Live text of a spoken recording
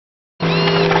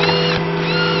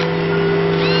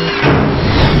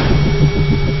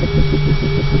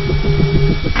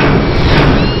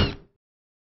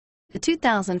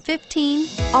2015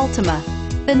 Altima.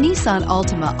 The Nissan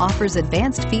Altima offers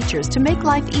advanced features to make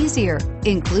life easier,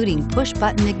 including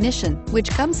push-button ignition,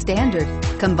 which comes standard.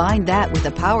 Combine that with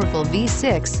a powerful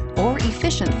V6 or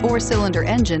efficient 4-cylinder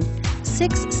engine,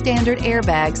 6 standard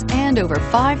airbags, and over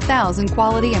 5,000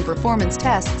 quality and performance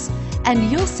tests,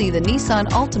 and you'll see the Nissan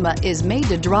Altima is made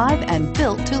to drive and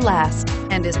built to last,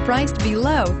 and is priced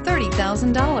below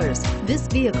 $30,000. This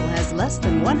vehicle has less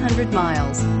than 100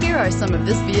 miles. Here are some of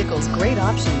this vehicle's great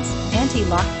options: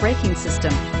 anti-lock braking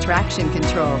system, traction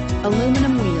control,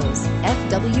 aluminum wheels,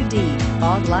 FWD,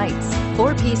 fog lights,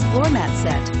 4-piece floor mat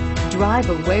set. Drive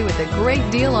away with a great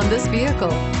deal on this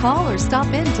vehicle. Call or stop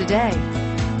in today.